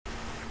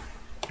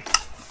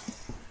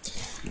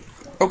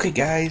Okay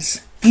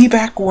guys, be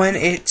back when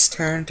it's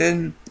turned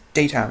in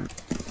daytime.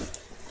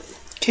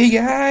 Okay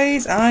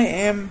guys, I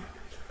am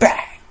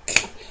back.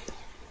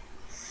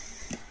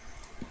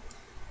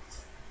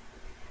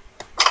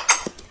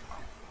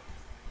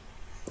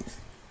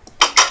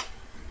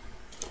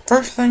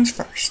 First things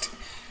first.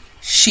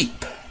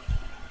 Sheep.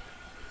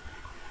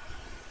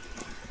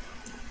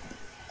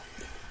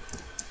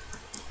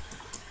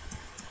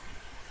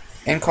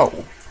 And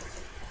coal.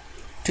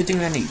 Two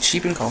things I need,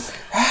 sheep and coal.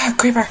 Ah,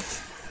 creeper!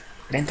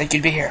 I didn't think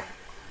you'd be here.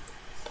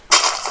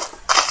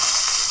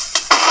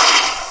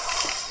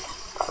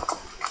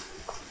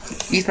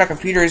 At least my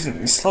computer isn't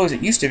as slow as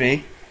it used to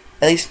be.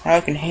 At least now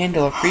I can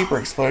handle a creeper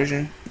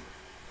explosion.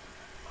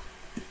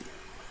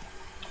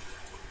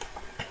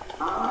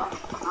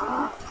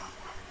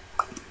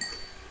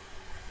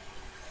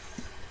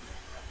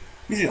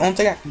 Usually the only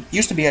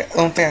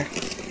thing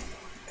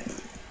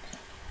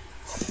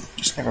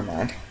just never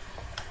mind.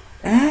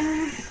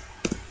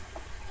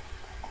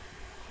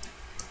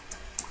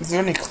 Is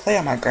there any clay?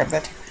 I might grab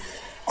that.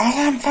 All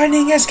I'm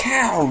finding is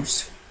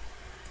cows.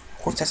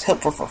 Of course, that's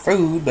helpful for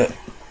food, but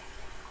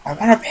I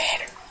want a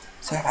bed,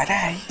 so if I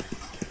die,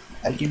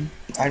 I can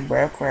find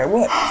where I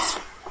was.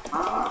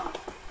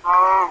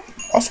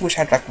 Also wish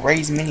I had like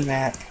Ray's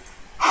mini-map.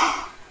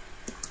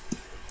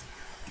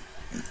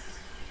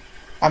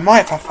 I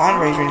might if I find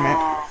Ray's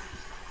mini-map.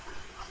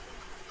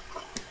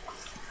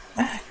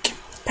 Ah, get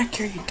back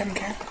here, you dumb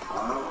cow.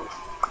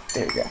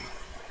 There we go.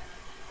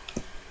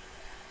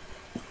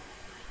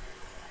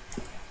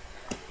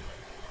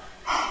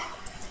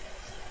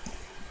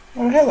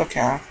 Oh, hello,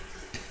 cow.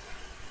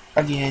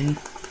 Again.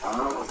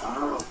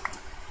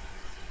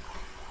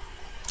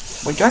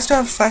 Wait, do I still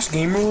have slash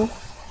game rule?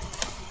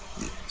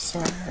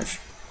 Slash.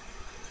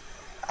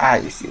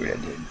 You see what I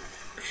did.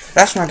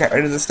 That's when I got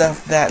rid of the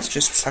stuff. That's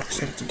just like I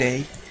said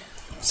today.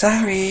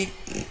 Sorry.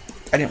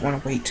 I didn't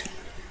want to wait.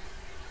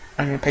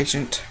 I'm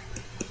impatient.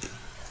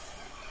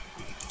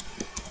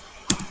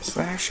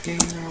 Slash game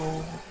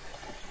rule.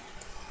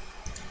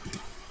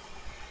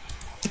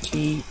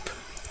 Keep.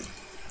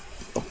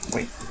 Oh,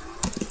 wait.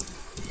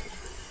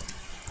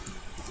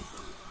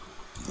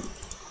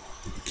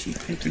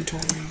 Keep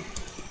inventory.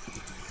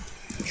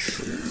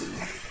 True.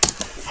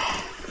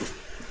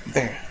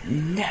 There.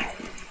 Now.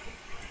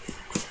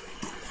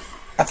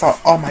 I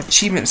thought all my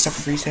achievement stuff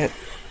would reset.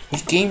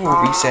 His game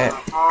will reset.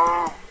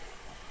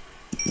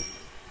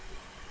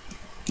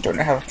 Don't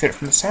know how to fit it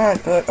from the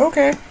side, but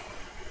okay.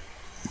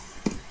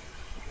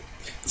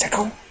 Is that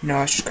cool?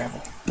 No, it's just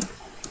gravel.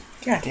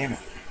 God damn it.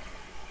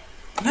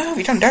 No,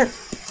 you done dirt.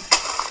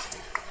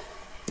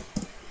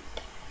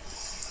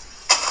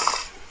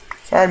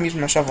 Sorry, I'm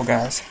using my shovel,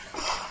 guys.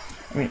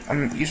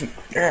 I'm using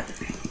dirt.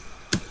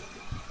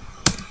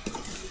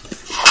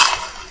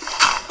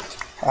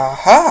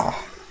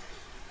 Aha!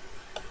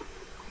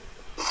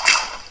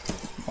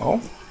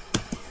 Oh.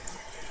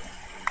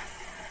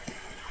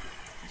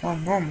 It's all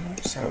normal,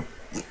 so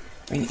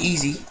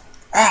easy.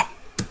 Ah!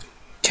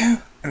 Two!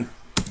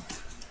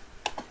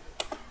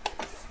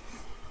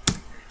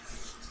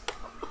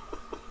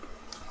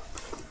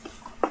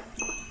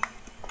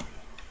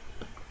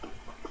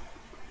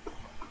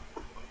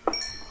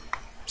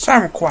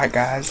 Sorry I'm quiet,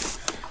 guys.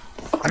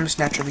 I'm just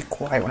naturally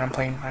quiet when I'm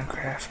playing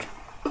Minecraft.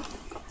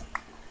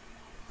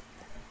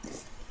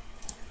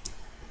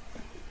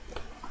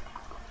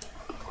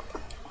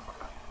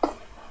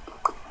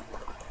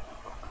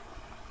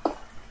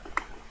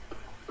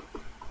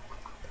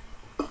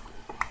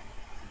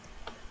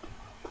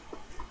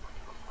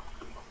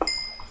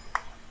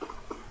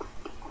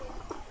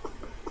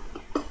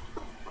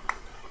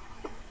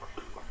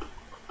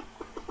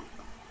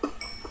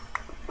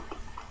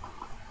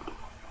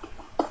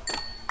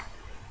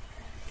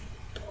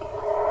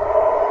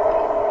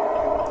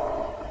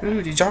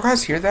 Ooh, did y'all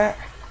guys hear that?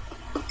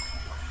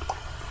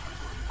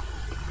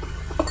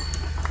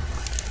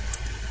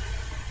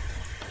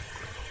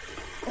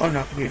 Oh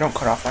no, computer, don't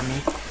cut off on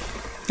me.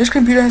 This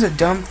computer has a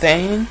dumb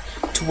thing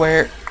to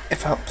where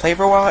if I play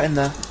for a while and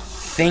the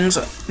thing's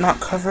not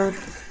covered,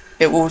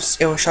 it will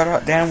shut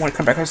out down when it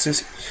comes back. It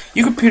says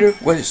your computer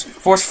was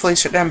forcefully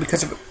shut down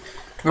because of to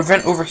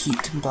prevent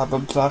overheat and blah blah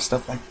blah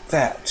stuff like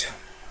that.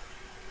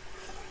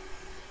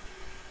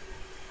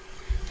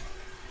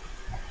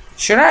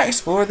 Should I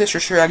explore this or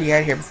should I get out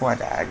of here before I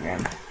die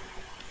again?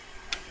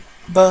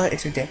 But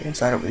it's a dead end,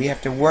 so I don't really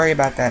have to worry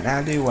about that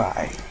now, do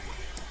I?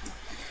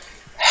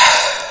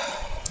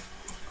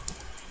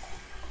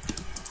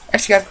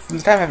 Actually, guys, from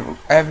the time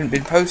I haven't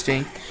been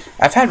posting,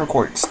 I've had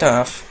recorded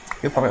stuff.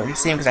 You'll probably already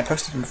see them because I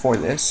posted them before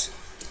this.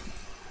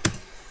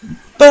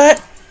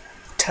 But,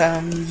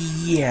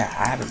 yeah,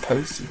 I haven't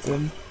posted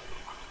them.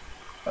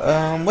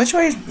 Which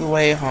way is the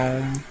way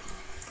home?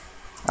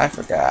 I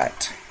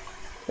forgot.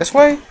 This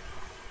way?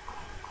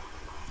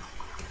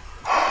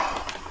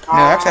 No,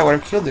 actually I would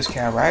have killed this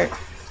cow, right?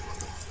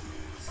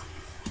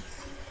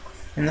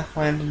 And the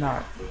land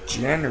not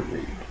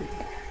generated.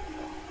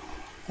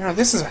 No,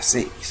 this is a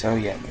sea, so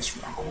yeah, this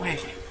wrong way.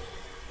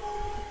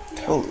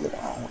 Totally the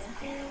wrong way.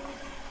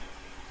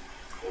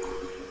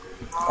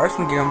 I just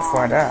want to get him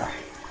before I die.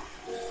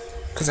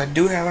 Because I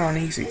do have it on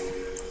easy.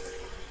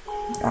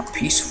 Not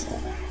peaceful.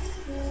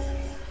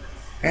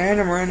 And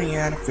I'm running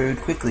out of food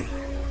quickly.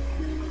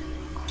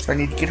 So I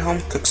need to get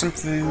home, cook some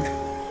food.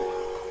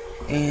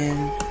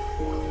 And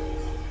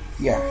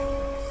yeah.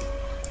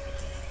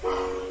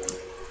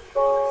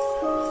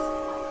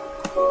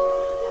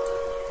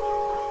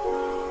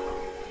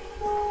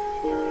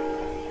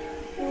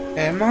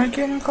 Am I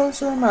getting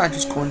closer or am I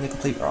just going the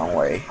complete wrong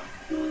way?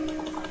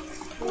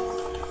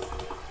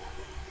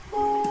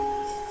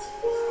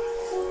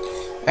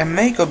 I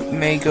may go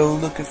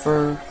looking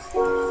for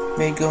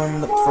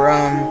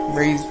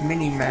Ray's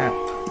mini map.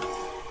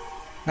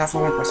 Not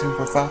for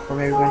 1.7.5, but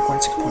maybe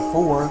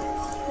 1.6.4.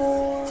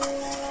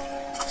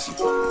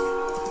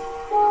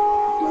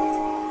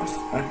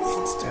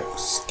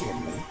 Footsteps scared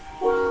me.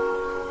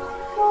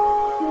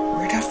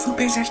 Where the food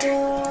is it?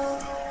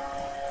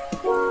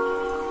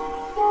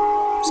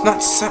 It's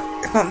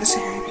not in this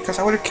area because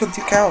I would have killed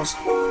the cows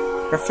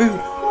for food.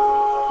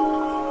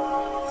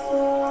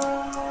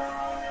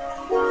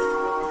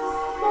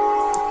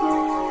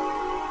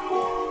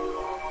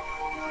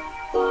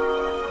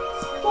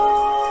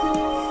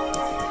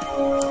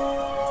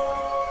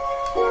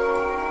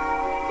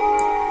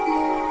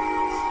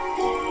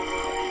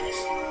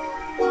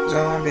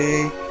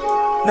 Zombie.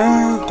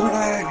 No, don't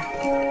lag.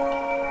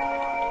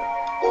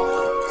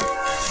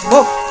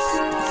 Well,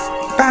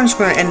 I'm just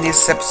going to end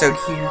this episode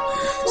here.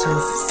 So,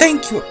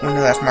 thank you. Oh,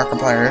 no, that's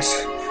Markiplier's.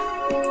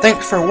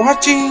 Thanks for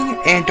watching,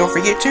 and don't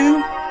forget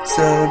to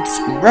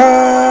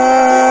subscribe.